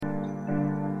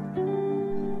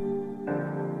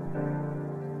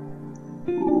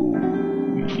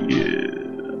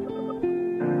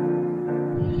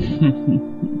Welcome,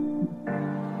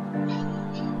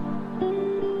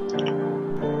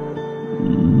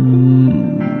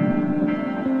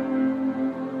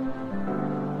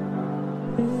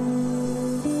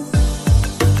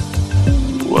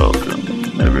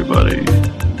 everybody,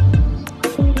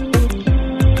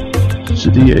 to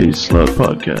the A-Slut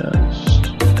Podcast,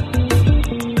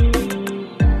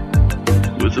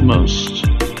 with the most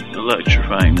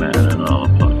electrifying man in all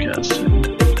of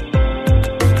podcasting,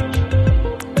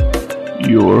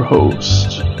 your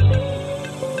host,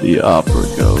 the Opera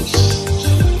Ghost.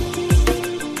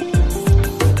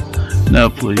 Now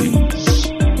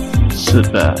please,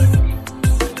 sit back,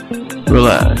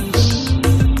 relax,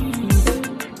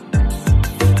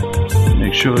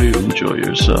 make sure you enjoy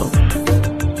yourself,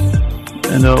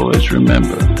 and always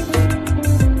remember,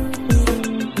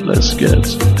 let's get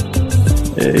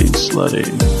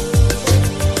A-Slutty.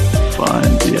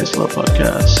 Find the A-Slut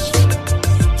Podcast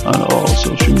on all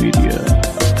social media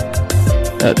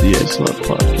at the A-Slut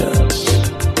Podcast.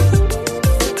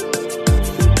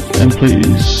 And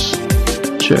please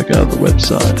check out the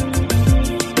website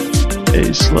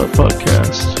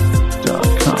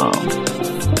aslutpodcast.com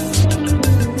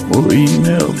or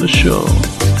email the show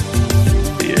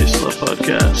the A-Slut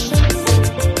Podcast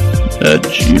at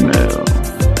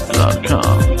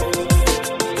gmail.com.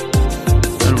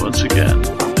 And once again,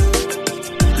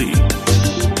 please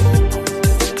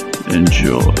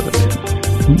enjoy.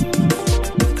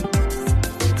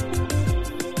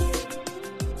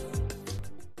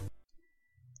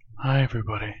 Hi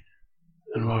everybody,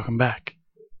 and welcome back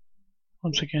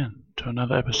once again to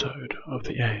another episode of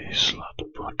the A-Slut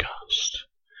Podcast.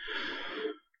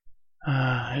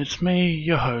 It's me,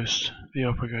 your host, the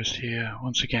Opera Ghost here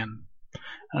once again,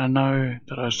 and I know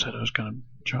that I said I was going to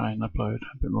try and upload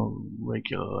a bit more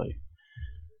regularly,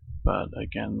 but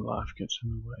again life gets in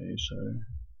the way, so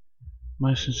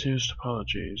my sincerest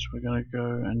apologies. We're going to go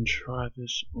and try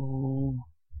this all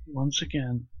once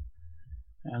again,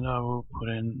 and I will put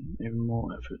in even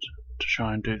more effort to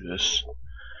try and do this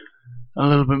a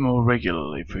little bit more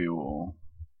regularly for you all.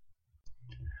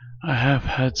 I have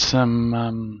had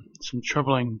some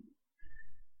troubling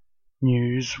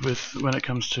news when it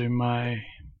comes to my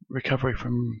recovery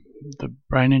from the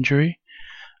brain injury.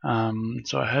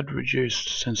 So I had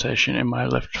reduced sensation in my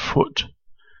left foot,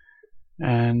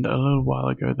 and a little while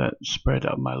ago that spread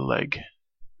up my leg.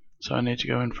 So I need to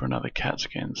go in for another CAT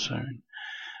scan soon.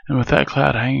 And with that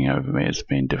cloud hanging over me, it's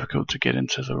been difficult to get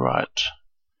into the right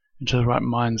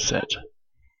mindset,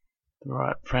 the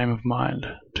right frame of mind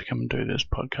to come and do this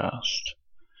podcast.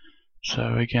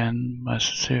 So again, my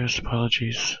sincerest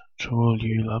apologies to all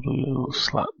you lovely little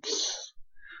sluts.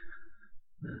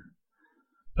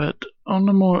 But on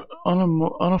a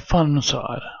funner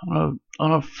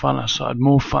side,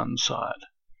 more fun side,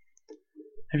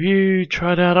 have you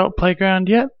tried out Alt Playground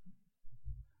yet?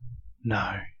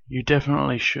 No. You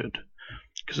definitely should,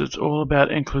 because it's all about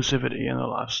inclusivity in the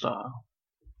lifestyle.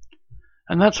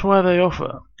 And that's why they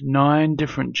offer 9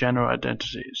 different gender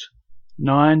identities,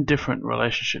 9 different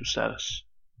relationship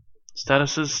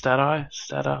statuses,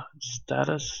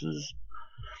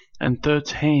 and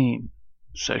 13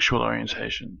 sexual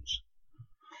orientations.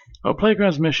 Our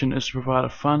playground's mission is to provide a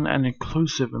fun and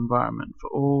inclusive environment for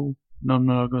all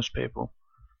non-monogamous people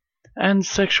and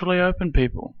sexually open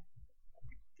people.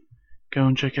 Go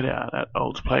and check it out at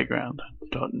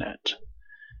altplayground.net.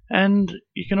 And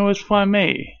you can always find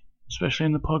me, especially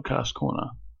in the podcast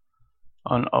corner,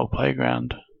 on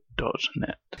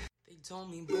altplayground.net. They told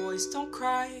me boys don't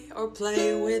cry or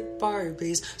play with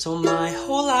Barbies, so my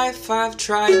whole life I've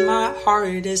tried my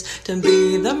hardest to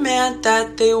be the man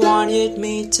that they wanted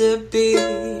me to be.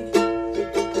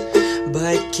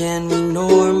 But can we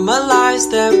normalize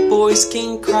that boys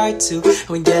can cry too? And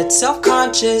we get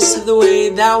self-conscious of the way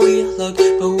that we look,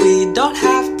 but we don't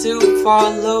have to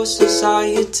follow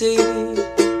society.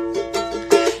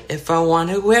 If I want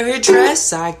to wear a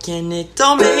dress, I can. It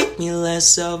don't make me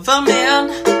less of a man,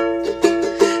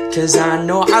 'cause I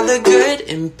know I look good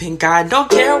in pink. I don't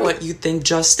care what you think,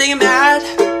 just stay mad.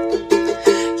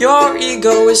 Your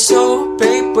ego is so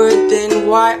paper thin.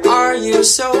 Why are you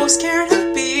so scared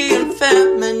of being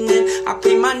feminine? I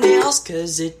paint my nails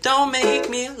 'cause it don't make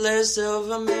me less of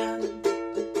a man.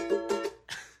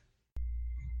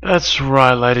 That's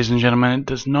right, ladies and gentlemen. It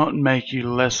does not make you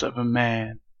less of a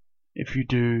man if you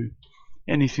do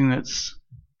anything that's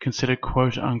considered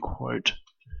quote-unquote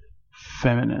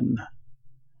feminine.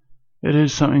 It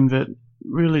is something that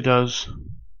really does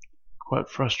quite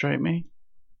frustrate me.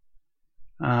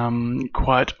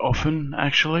 Quite often,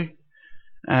 actually.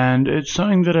 And it's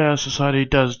something that our society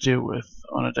does deal with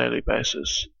on a daily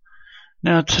basis.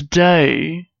 Now,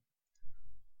 today,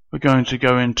 we're going to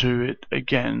go into it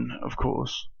again, of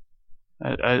course.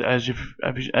 As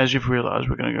you've realised,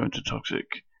 we're going to go into toxic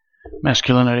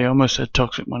masculinity. I almost said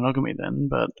toxic monogamy then,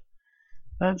 but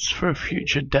that's for a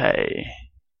future day.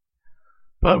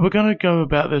 But we're going to go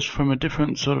about this from a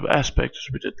different sort of aspect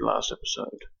as we did the last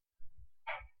episode.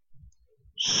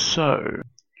 So,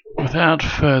 without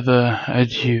further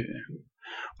ado,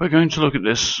 we're going to look at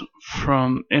this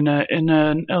from in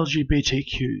an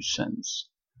LGBTQ sense.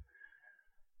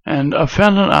 And I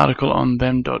found an article on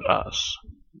them.us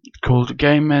called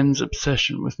 "Gay Men's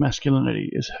Obsession with Masculinity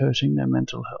is Hurting Their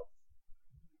Mental Health."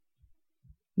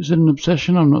 Is it an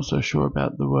obsession? I'm not so sure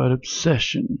about the word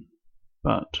obsession,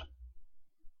 but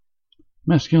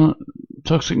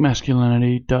toxic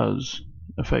masculinity does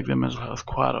affect their mental health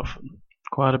quite often,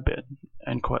 quite a bit,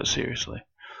 and quite seriously.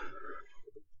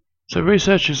 So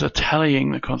researchers are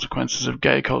tallying the consequences of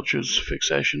gay culture's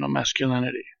fixation on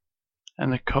masculinity,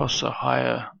 and the costs are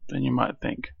higher than you might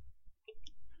think.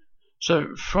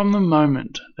 So from the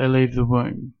moment they leave the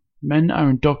womb, men are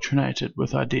indoctrinated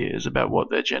with ideas about what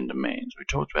their gender means. We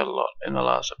talked about a lot in the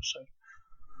last episode.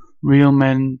 Real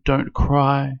men don't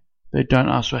cry, they don't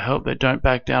ask for help, they don't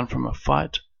back down from a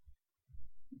fight.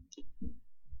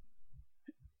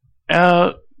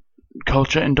 Our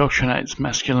culture indoctrinates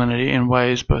masculinity in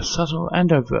ways both subtle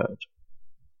and overt,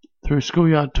 through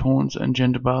schoolyard taunts and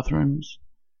gender bathrooms,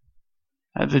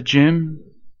 at the gym,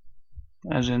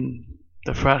 as in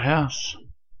the frat house.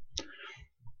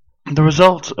 The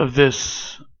result of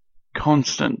this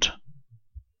constant,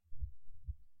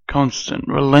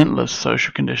 relentless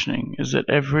social conditioning is that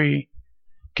every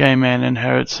gay man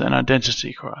inherits an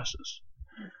identity crisis.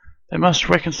 They must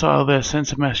reconcile their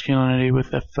sense of masculinity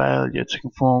with their failure to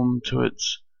conform to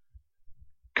its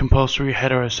compulsory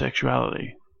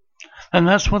heterosexuality. And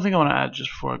that's one thing I want to add just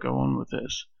before I go on with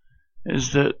this,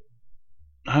 is that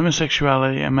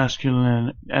homosexuality and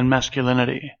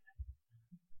masculinity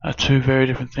are two very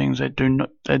different things. They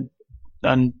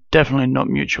are definitely not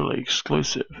mutually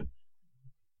exclusive.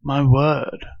 My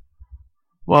word.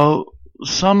 While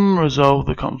some resolve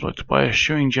the conflict by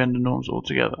eschewing gender norms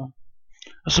altogether,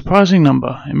 a surprising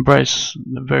number embrace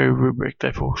the very rubric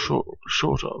they fall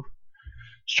short of,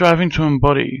 striving to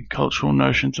embody cultural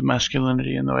notions of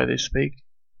masculinity in the way they speak,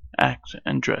 act,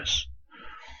 and dress.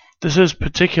 This is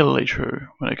particularly true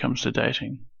when it comes to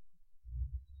dating.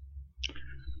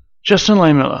 Justin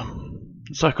Lehmiller,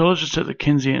 a psychologist at the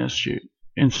Kinsey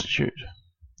Institute,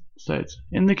 states,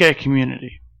 "In the gay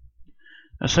community,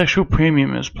 a sexual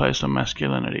premium is placed on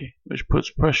masculinity, which puts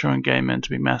pressure on gay men to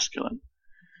be masculine.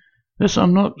 This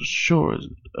I'm not sure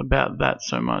about that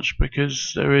so much,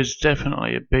 because there is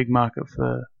definitely a big market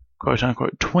for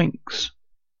quote-unquote twinks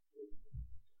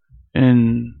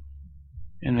in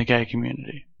the gay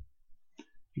community."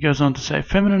 He goes on to say,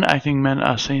 "Feminine acting men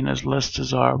are seen as less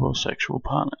desirable sexual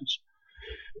partners."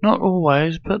 Not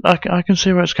always, but I can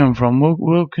see where it's coming from.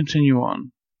 We'll continue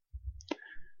on.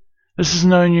 This is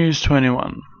no news to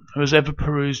anyone who has ever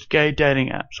perused gay dating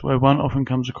apps, where one often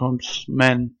comes across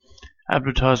men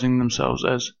advertising themselves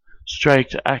as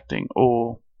straight acting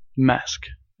or mask,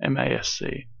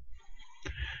 M-A-S-C.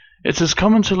 It's as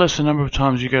common to list the number of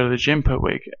times you go to the gym per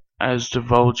week as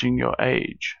divulging your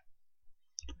age.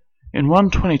 In one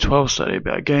 2012 study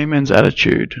about gay men's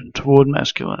attitude toward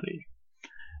masculinity,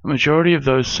 a majority of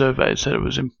those surveyed said it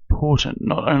was important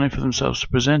not only for themselves to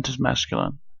present as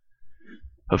masculine,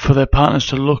 but for their partners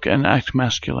to look and act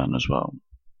masculine as well.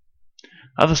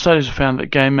 Other studies have found that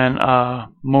gay men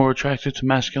are more attracted to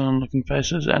masculine-looking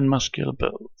faces and muscular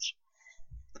builds.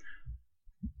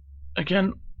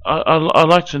 Again, I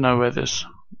like to know where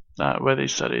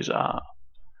these studies are,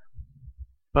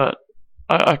 but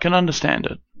I can understand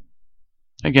it.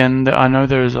 Again, I know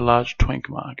there is a large twink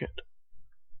market.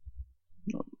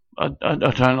 I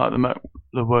don't like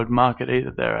the word market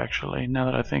either there, actually, now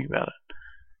that I think about it.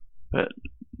 But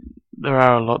there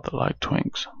are a lot that like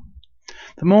twinks.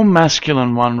 The more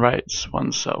masculine one rates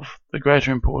oneself, the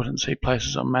greater importance he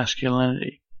places on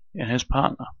masculinity in his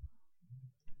partner.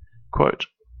 Quote,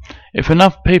 "If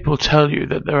enough people tell you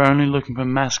that they're only looking for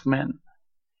masked men,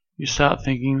 you start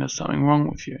thinking there's something wrong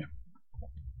with you."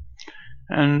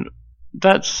 And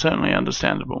that's certainly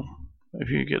understandable. If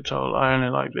you get told, "I only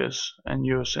like this," and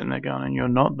you're sitting there going, "And you're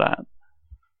not that."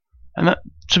 And that,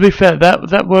 to be fair,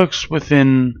 that works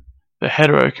within the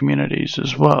hetero communities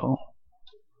as well.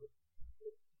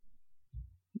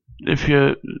 If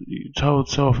you're told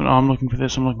so often, "Oh, I'm looking for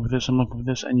this, I'm looking for this, I'm looking for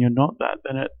this," and you're not that,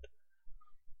 then it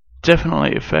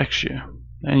definitely affects you.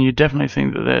 And you definitely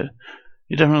think that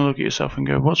you definitely look at yourself and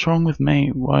go, "What's wrong with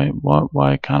me?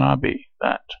 Why can't I be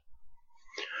that?"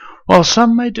 While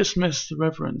some may dismiss the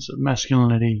reverence of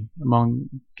masculinity among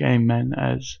gay men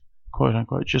as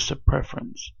quote-unquote just a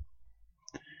preference,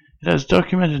 it has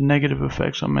documented negative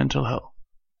effects on mental health.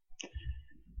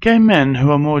 Gay men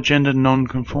who are more gender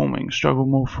non-conforming struggle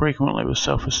more frequently with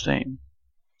self-esteem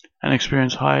and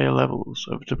experience higher levels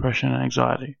of depression and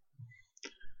anxiety.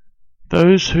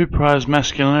 Those who prize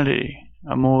masculinity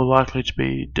are more likely to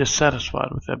be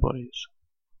dissatisfied with their bodies.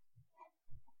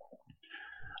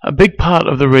 A big part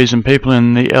of the reason people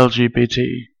in the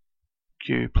LGBTQ+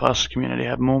 community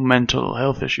have more mental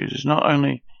health issues is not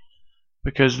only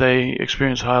because they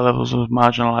experience high levels of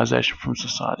marginalization from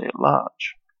society at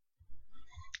large.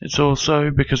 It's also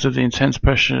because of the intense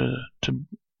pressure to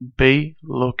be,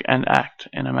 look, and act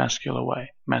in a masculine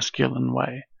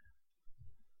way.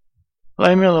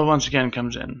 Leigh Miller once again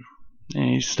comes in, and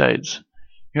he states,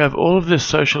 "You have all of this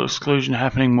social exclusion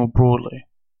happening more broadly,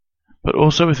 but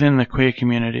also within the queer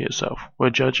community itself.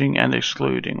 We're judging and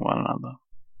excluding one another."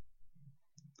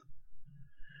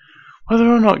 Whether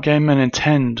or not gay men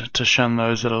intend to shun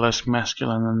those that are less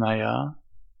masculine than they are,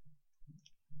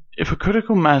 if a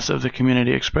critical mass of the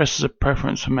community expresses a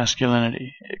preference for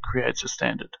masculinity, it creates a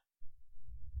standard.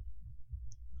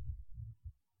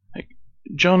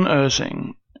 John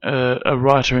Ursing, a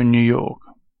writer in New York,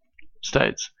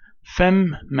 states,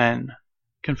 "Femme men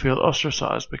can feel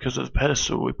ostracized because of the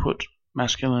pedestal we put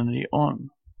masculinity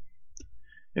on.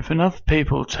 If enough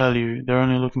people tell you they're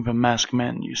only looking for masc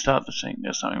men, you start to think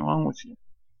there's something wrong with you."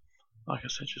 Like I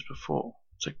said just before,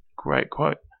 it's a great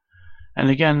quote.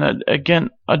 And again, I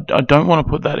don't want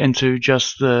to put that into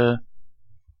just the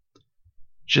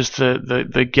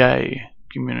gay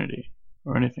community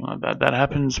or anything like that. That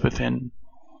happens within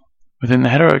the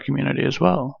hetero community as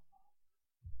well.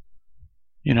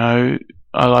 You know,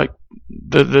 I like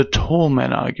the tall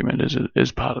men argument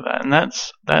is part of that, and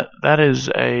that is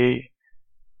a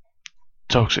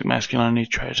toxic masculinity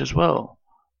trait as well.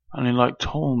 Only like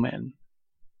tall men,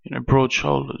 you know, broad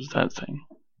shoulders, that thing.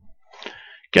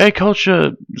 Gay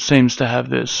culture seems to have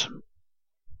this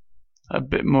a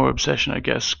bit more obsession, I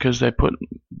guess, because they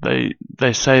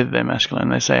say that they're masculine.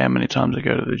 They say how many times they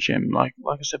go to the gym. Like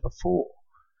I said before,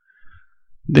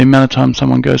 the amount of time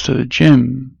someone goes to the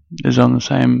gym is on the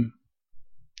same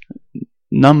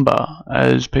number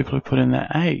as people who put in their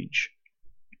age.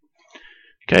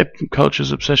 Gay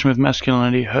culture's obsession with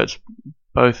masculinity hurts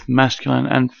both masculine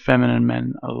and feminine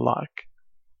men alike.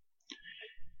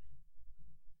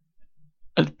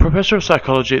 A professor of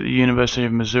psychology at the University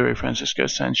of Missouri, Francisco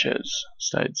Sanchez,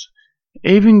 states,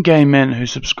 "Even gay men who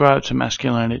subscribe to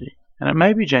masculinity, and it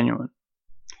may be genuine,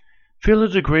 feel a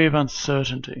degree of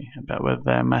uncertainty about whether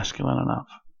they are masculine enough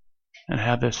and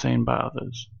how they're seen by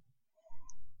others.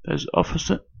 There's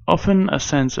often a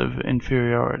sense of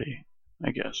inferiority, I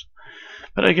guess."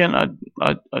 But again, I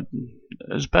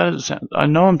as bad as it sounds, I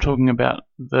know I'm talking about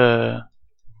the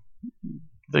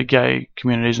gay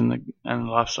communities and the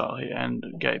lifestyle here and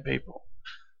gay people,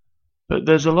 but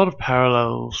there's a lot of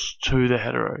parallels to the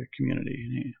hetero community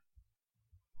in here.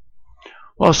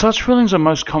 While such feelings are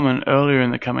most common earlier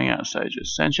in the coming out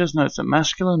stages, Sanchez notes that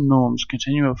masculine norms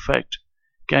continue to affect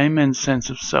gay men's sense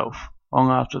of self long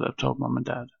after they've told mum and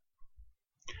dad.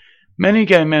 "Many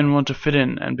gay men want to fit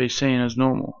in and be seen as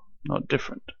normal, not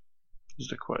different," is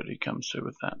the quote he comes to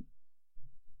with that.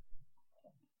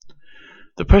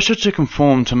 The pressure to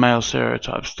conform to male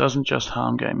stereotypes doesn't just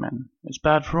harm gay men, it's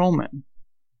bad for all men.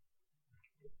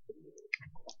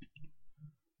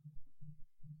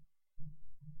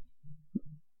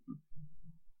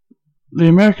 The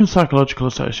American Psychological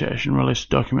Association released a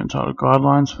document titled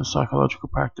 "Guidelines for Psychological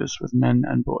Practice with Men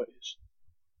and Boys."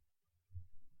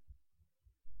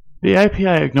 The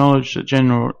APA acknowledged that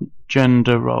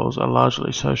gender roles are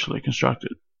largely socially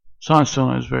constructed. Science still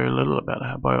knows very little about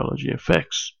how biology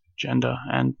affects gender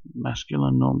and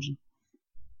masculine norms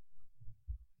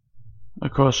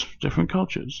across different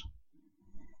cultures.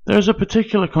 There is a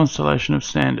particular constellation of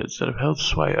standards that have held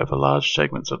sway over large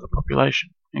segments of the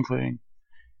population, including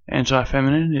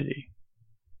anti-femininity,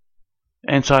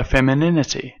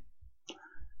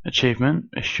 achievement,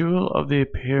 eschewal of the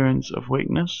appearance of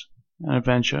weakness and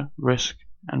adventure, risk,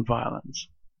 and violence.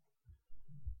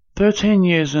 13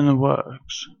 years in the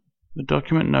works, the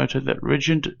document noted that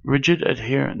rigid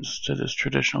adherence to this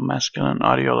traditional masculine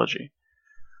ideology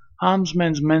harms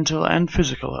men's mental and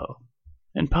physical health,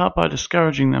 in part by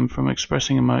discouraging them from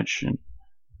expressing emotion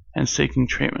and seeking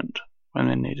treatment when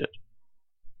they need it.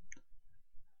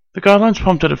 The guidelines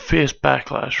prompted a fierce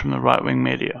backlash from the right-wing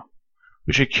media,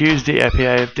 which accused the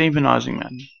APA of demonizing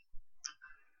men.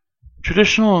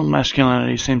 Traditional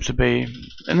masculinity seems to be,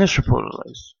 in this report at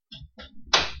least,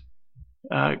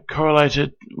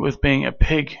 correlated with being a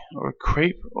pig or a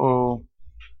creep or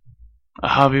a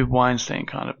Harvey Weinstein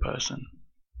kind of person.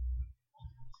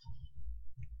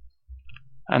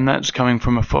 And that's coming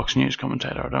from a Fox News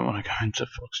commentator. I don't want to go into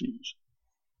Fox News.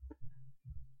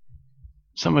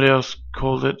 Somebody else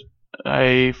called it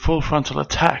a full frontal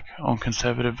attack on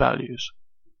conservative values.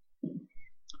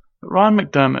 But Ryan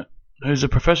McDermott, who's a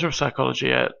professor of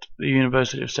psychology at the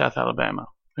University of South Alabama,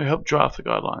 who helped draft the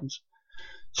guidelines,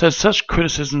 says such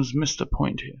criticisms missed the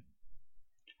point here.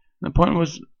 The point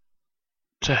was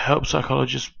to help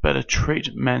psychologists better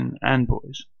treat men and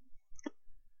boys.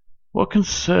 What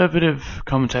conservative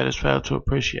commentators failed to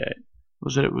appreciate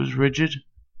was that it was rigid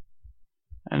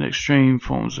and extreme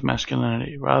forms of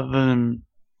masculinity rather than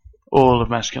all of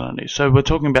masculinity. So we're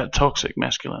talking about toxic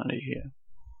masculinity here.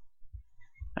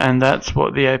 And that's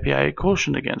what the APA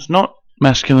cautioned against, not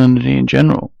masculinity in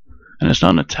general. And it's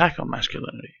not an attack on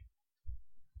masculinity,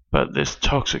 but this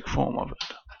toxic form of it.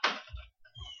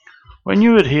 When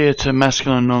you adhere to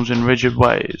masculine norms in rigid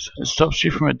ways, it stops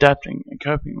you from adapting and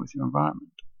coping with your environment.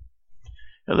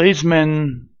 It leaves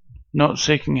men not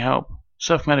seeking help,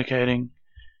 self-medicating,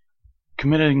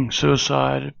 committing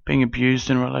suicide, being abused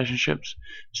in relationships.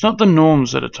 It's not the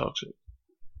norms that are toxic,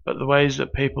 but the ways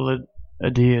that people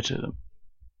adhere to them.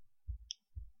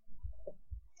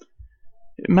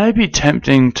 It may be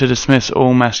tempting to dismiss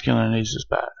all masculinities as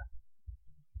bad.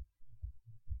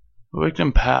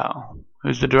 Wigton Powell,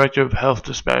 who's the director of Health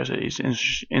Disparities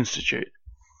Institute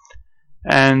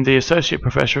and the associate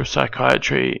professor of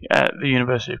psychiatry at the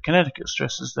University of Connecticut,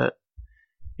 stresses that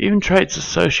even traits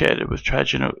associated with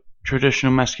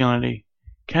traditional masculinity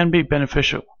can be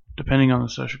beneficial depending on the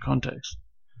social context.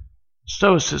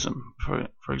 Stoicism,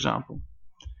 for example,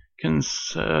 can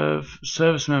serve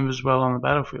service members well on the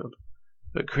battlefield,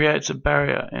 but creates a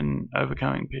barrier in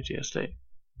overcoming PTSD.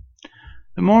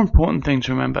 The more important thing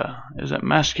to remember is that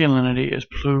masculinity is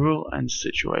plural and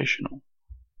situational.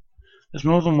 There's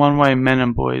more than one way men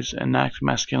and boys enact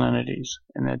masculinities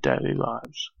in their daily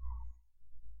lives.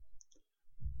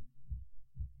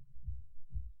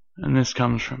 And this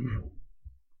comes from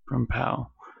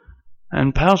Powell.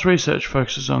 And Powell's research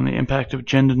focuses on the impact of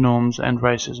gender norms and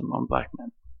racism on black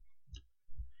men.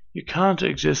 You can't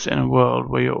exist in a world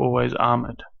where you're always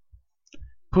armoured. It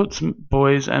puts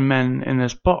boys and men in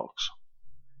this box.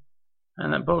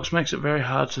 And that box makes it very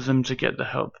hard for them to get the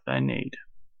help they need.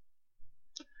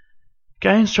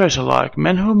 Gay and straight alike,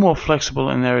 men who are more flexible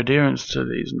in their adherence to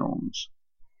these norms,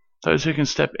 those who can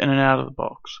step in and out of the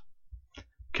box,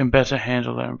 can better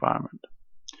handle their environment.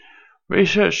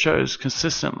 Research shows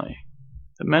consistently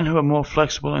that men who are more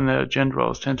flexible in their gender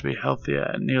roles tend to be healthier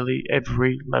at nearly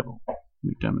every level,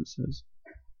 McDermott says.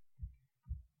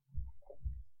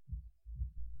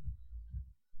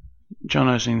 John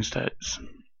Osing states,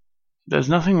 "There's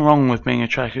nothing wrong with being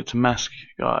attracted to masc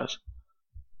guys.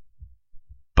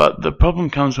 But the problem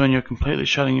comes when you're completely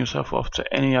shutting yourself off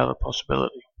to any other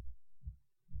possibility.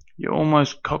 You're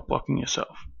almost cock-blocking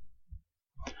yourself."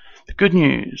 The good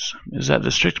news is that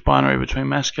the strict binary between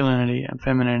masculinity and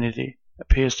femininity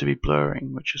appears to be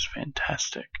blurring, which is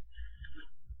fantastic.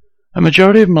 A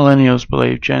majority of millennials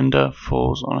believe gender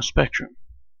falls on a spectrum,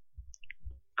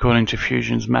 according to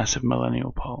Fusion's massive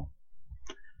millennial poll.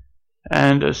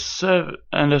 And a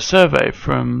survey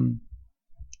from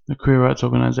the queer rights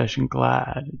organization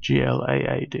GLAAD,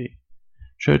 G-L-A-A-D,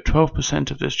 showed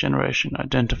 12% of this generation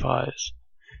identifies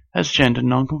as gender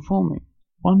non-conforming.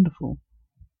 Wonderful.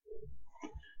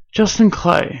 Justin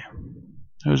Clay,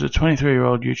 who is a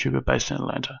 23-year-old YouTuber based in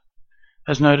Atlanta,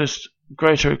 has noticed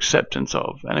greater acceptance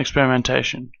of and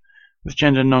experimentation with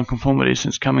gender non-conformity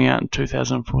since coming out in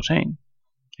 2014.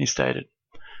 He stated,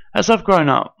 "As I've grown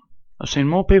up, I've seen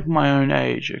more people my own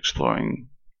age exploring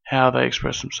how they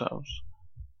express themselves.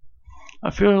 I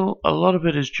feel a lot of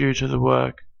it is due to the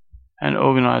work and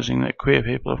organizing that queer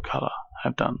people of color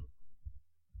have done."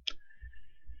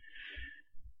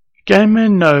 Gay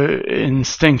men know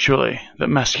instinctually that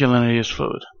masculinity is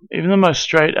fluid. Even the most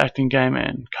straight-acting gay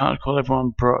men can't call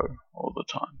everyone bro all the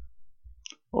time.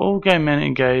 All gay men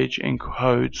engage in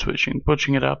code switching,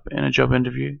 butching it up in a job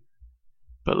interview,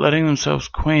 but letting themselves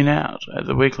queen out at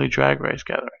the weekly drag race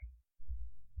gathering.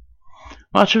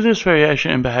 Much of this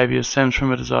variation in behavior stems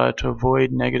from a desire to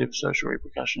avoid negative social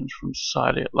repercussions from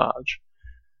society at large.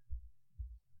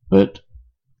 But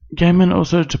gay men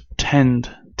also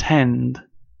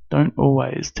don't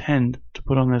always tend to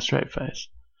put on their straight face,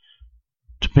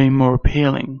 to be more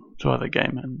appealing to other gay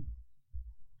men.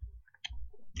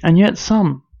 And yet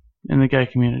some in the gay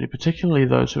community, particularly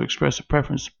those who express a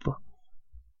preference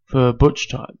for butch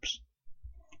types,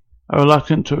 are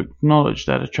reluctant to acknowledge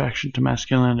that attraction to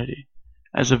masculinity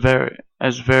as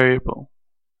variable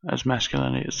as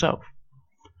masculinity itself.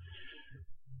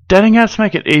 Dating apps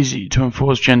make it easy to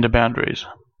enforce gender boundaries,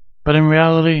 but in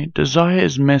reality, desire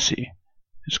is messy,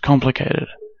 it's complicated,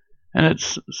 and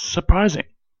it's surprising,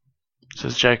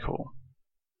 says Jake Hall,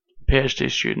 a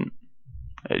PhD student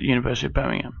at University of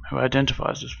Birmingham who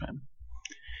identifies as femme.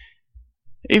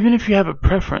 Even if you have a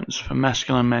preference for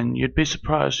masculine men, you'd be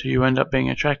surprised who you end up being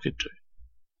attracted to.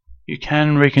 You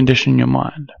can recondition your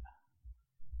mind.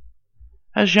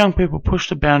 As young people push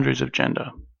the boundaries of gender,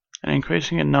 an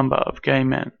increasing number of gay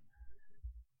men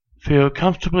feel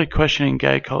comfortably questioning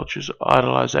gay culture's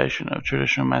idolization of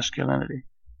traditional masculinity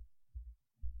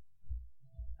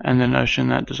and the notion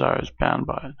that desire is bound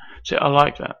by it. See, I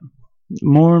like that.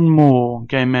 More and more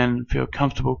gay men feel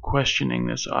comfortable questioning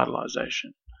this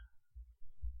idolization.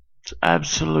 It's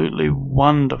absolutely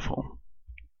wonderful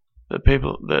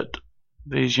that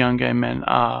these young gay men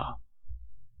are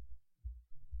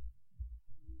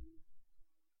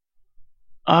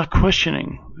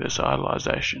questioning this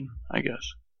idolization, I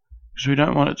guess, because we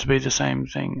don't want it to be the same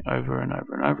thing over and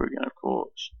over and over again, of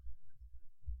course.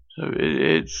 So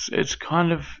it's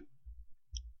kind of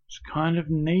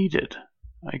needed,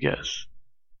 I guess.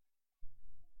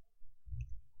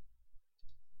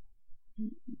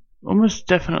 Almost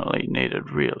definitely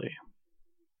needed, really.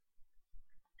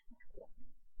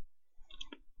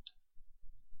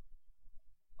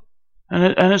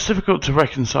 And it's difficult to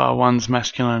reconcile one's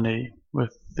masculinity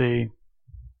with the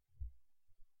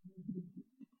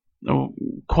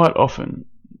quite often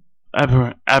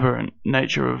aberrant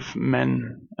nature of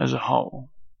men as a whole.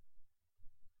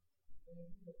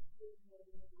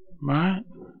 Right?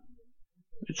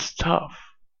 It's tough.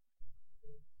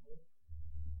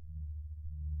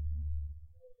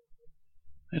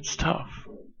 It's tough.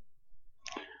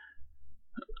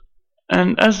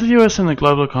 And as the US and the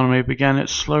global economy began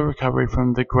its slow recovery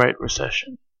from the Great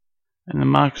Recession, and the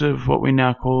marks of what we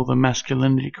now call the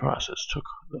masculinity crisis took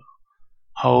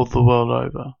hold the world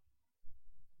over.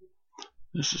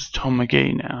 This is Tom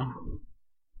McGee now.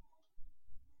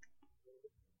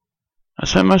 I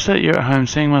spent most of that year at home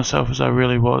seeing myself as I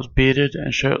really was, bearded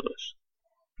and shirtless,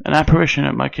 an apparition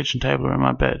at my kitchen table or in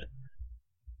my bed.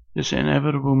 This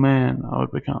inevitable man I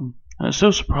would become, and it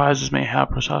still surprises me how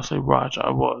precisely right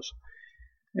I was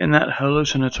in that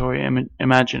hallucinatory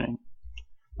imagining.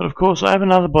 But of course I have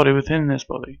another body within this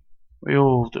body. We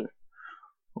all do.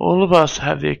 All of us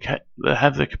have the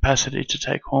capacity to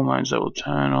take hormones that will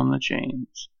turn on the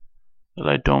genes that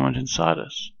lay dormant inside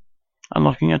us,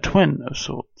 unlocking a twin of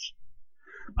sorts.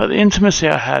 But the intimacy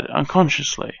I had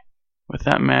unconsciously with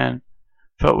that man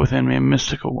felt within me a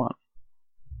mystical one.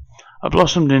 I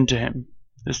blossomed into him.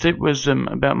 This deep wisdom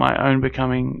about my own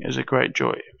becoming is a great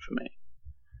joy for me.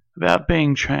 About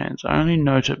being trans, I only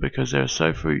note it because there are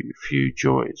so few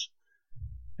joys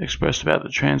expressed about the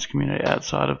trans community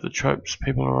outside of the tropes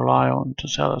people rely on to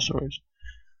sell our stories.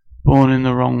 Born in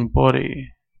the wrong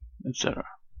body, etc.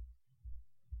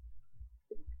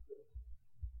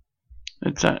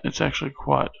 It's actually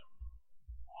quite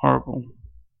horrible,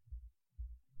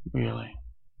 really.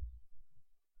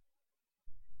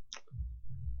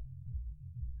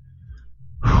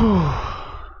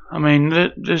 I mean,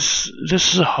 this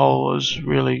as a whole has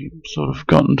really sort of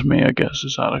gotten to me, I guess,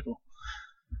 this article.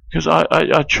 Because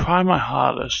I try my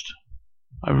hardest,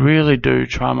 I really do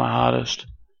try my hardest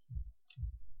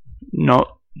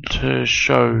not to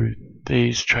show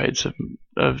these traits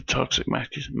of toxic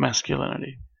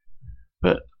masculinity.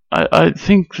 But I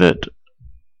think that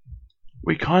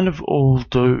we kind of all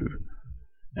do.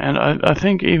 And I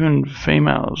think even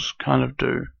females kind of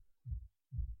do.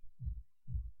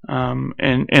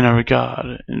 In a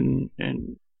regard,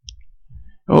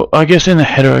 well, I guess in the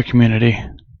hetero community,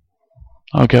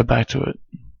 I'll go back to it.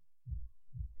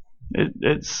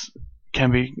 It's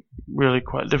can be really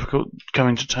quite difficult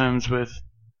coming to terms with,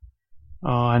 oh,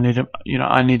 I need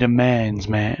a man's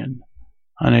man.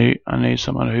 I need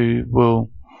someone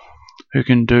who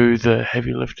can do the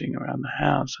heavy lifting around the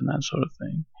house and that sort of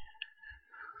thing.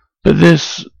 But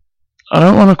this, I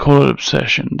don't want to call it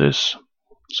obsession. This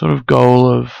sort of goal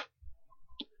of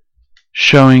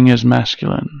showing as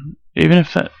masculine, even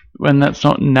if when that's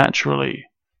not naturally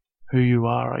who you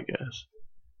are, I guess,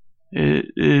 it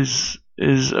is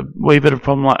a wee bit of a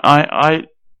problem. Like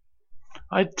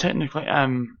I technically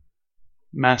am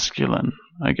masculine,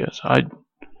 I guess. I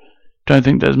don't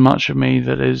think there's much of me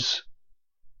that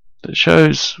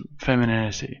shows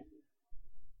femininity,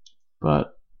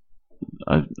 but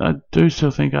I do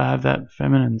still think I have that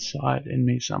feminine side in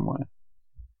me somewhere.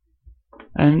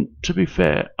 And to be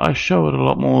fair, I show it a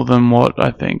lot more than what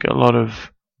I think a lot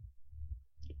of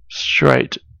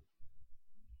straight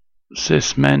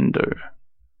cis men do.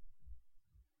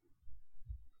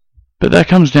 But that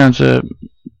comes down to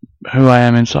who I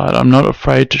am inside. I'm not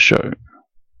afraid to show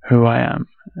who I am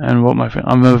and what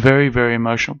I'm a very, very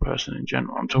emotional person in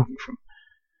general. I'm talking from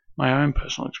my own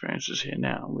personal experiences here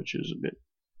now, which is a bit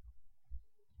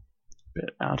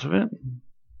out of it.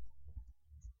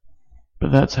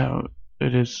 But that's how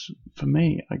it is for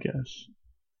me, I guess.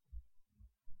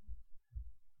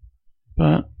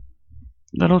 But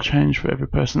that'll change for every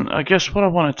person. I guess what I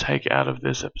want to take out of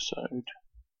this episode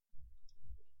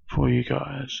for you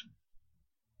guys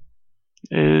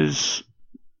is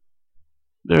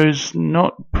there is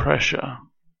not pressure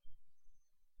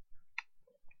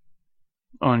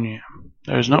on you.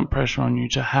 There is not pressure on you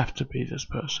to have to be this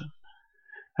person.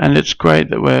 And it's great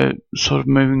that we're sort of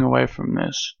moving away from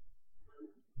this.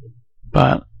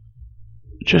 But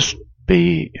just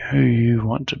be who you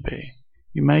want to be.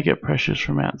 You may get pressures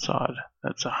from outside.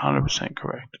 That's 100%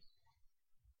 correct.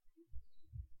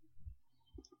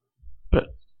 But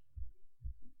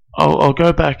I'll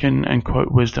go back and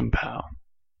quote Wisdom Power.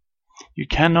 You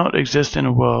cannot exist in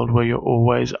a world where you're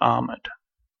always armored.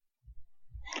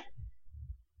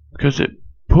 Because it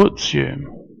puts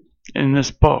you in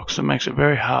this box that makes it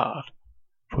very hard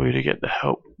for you to get the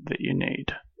help that you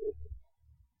need.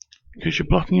 Because you're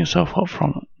blocking yourself off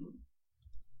from it.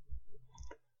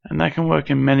 And that can work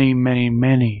in many, many,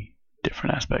 many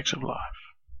different aspects of life.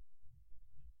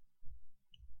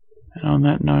 And on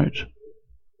that note,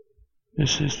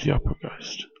 this is the Opera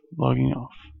Ghost logging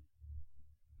off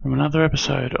from another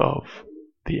episode of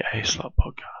the A-Slot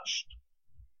Podcast.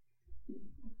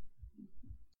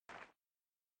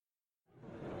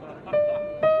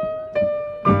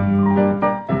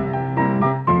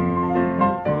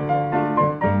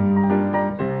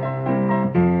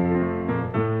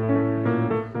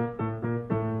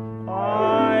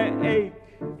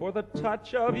 The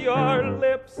touch of your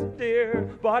lips, dear,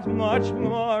 but much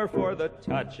more for the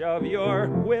touch of your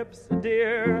whips,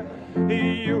 dear.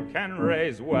 You can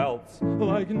raise welts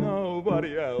like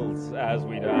nobody else as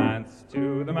we dance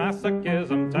to the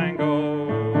masochism tango.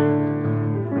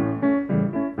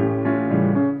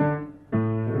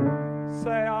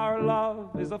 Say our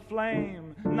love is a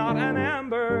flame, not an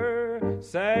ember.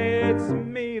 Say it's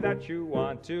me that you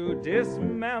want to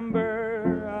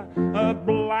dismember.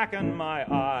 Blacken my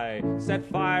eye, set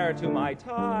fire to my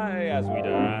tie as we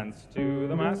dance to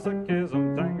the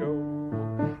masochism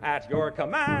tango. At your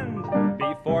command,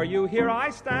 before you here I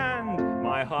stand.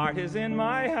 My heart is in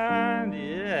my hand.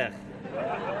 Yeah.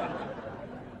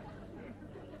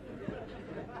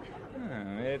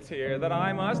 It's here that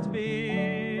I must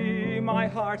be. My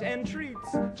heart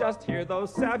entreats. Just hear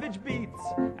those savage beats,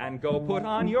 and go put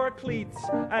on your cleats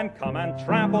and come and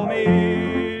trample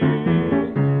me.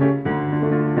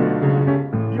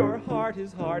 Your heart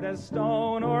is hard as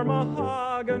stone or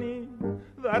mahogany.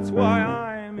 That's why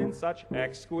I'm in such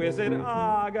exquisite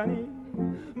agony.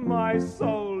 My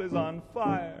soul is on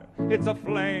fire. It's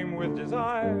aflame with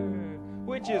desire,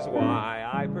 which is why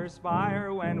I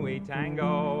perspire when we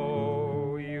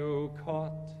tango. You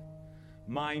caught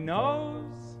my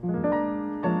nose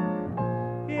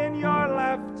in your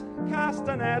left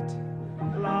castanet,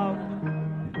 love.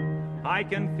 I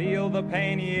can feel the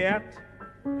pain yet,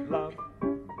 love,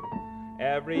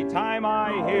 every time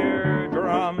I hear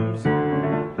drums.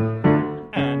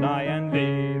 And I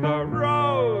envy the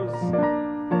rose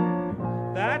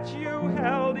that you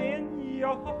held in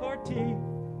your teeth,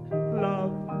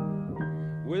 love,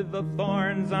 with the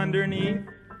thorns underneath,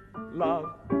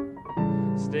 love,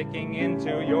 sticking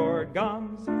into your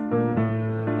gums.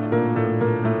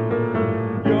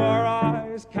 Your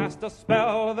eyes cast a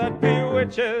spell that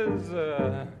bewitches.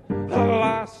 The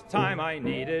last time I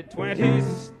needed 20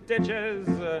 stitches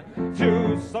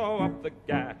to sew up the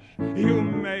gash you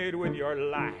made with your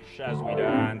lash as we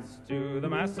danced to the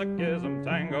masochism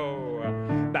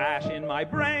tango. Bash in my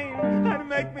brain and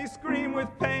make me scream with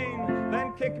pain,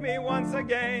 then kick me once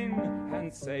again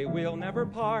and say we'll never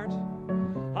part.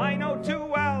 I know too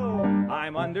well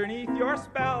I'm underneath your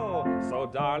spell, so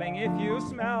darling, if you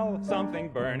smell something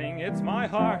burning, it's my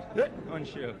heart.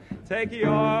 Won't you take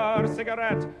your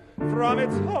cigarette from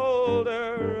its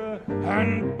holder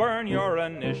and burn your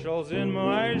initials in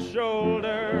my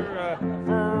shoulder?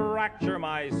 Fracture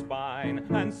my spine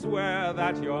and swear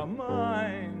that you're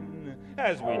mine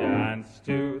as we dance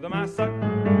to the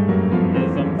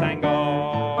masochism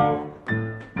tango.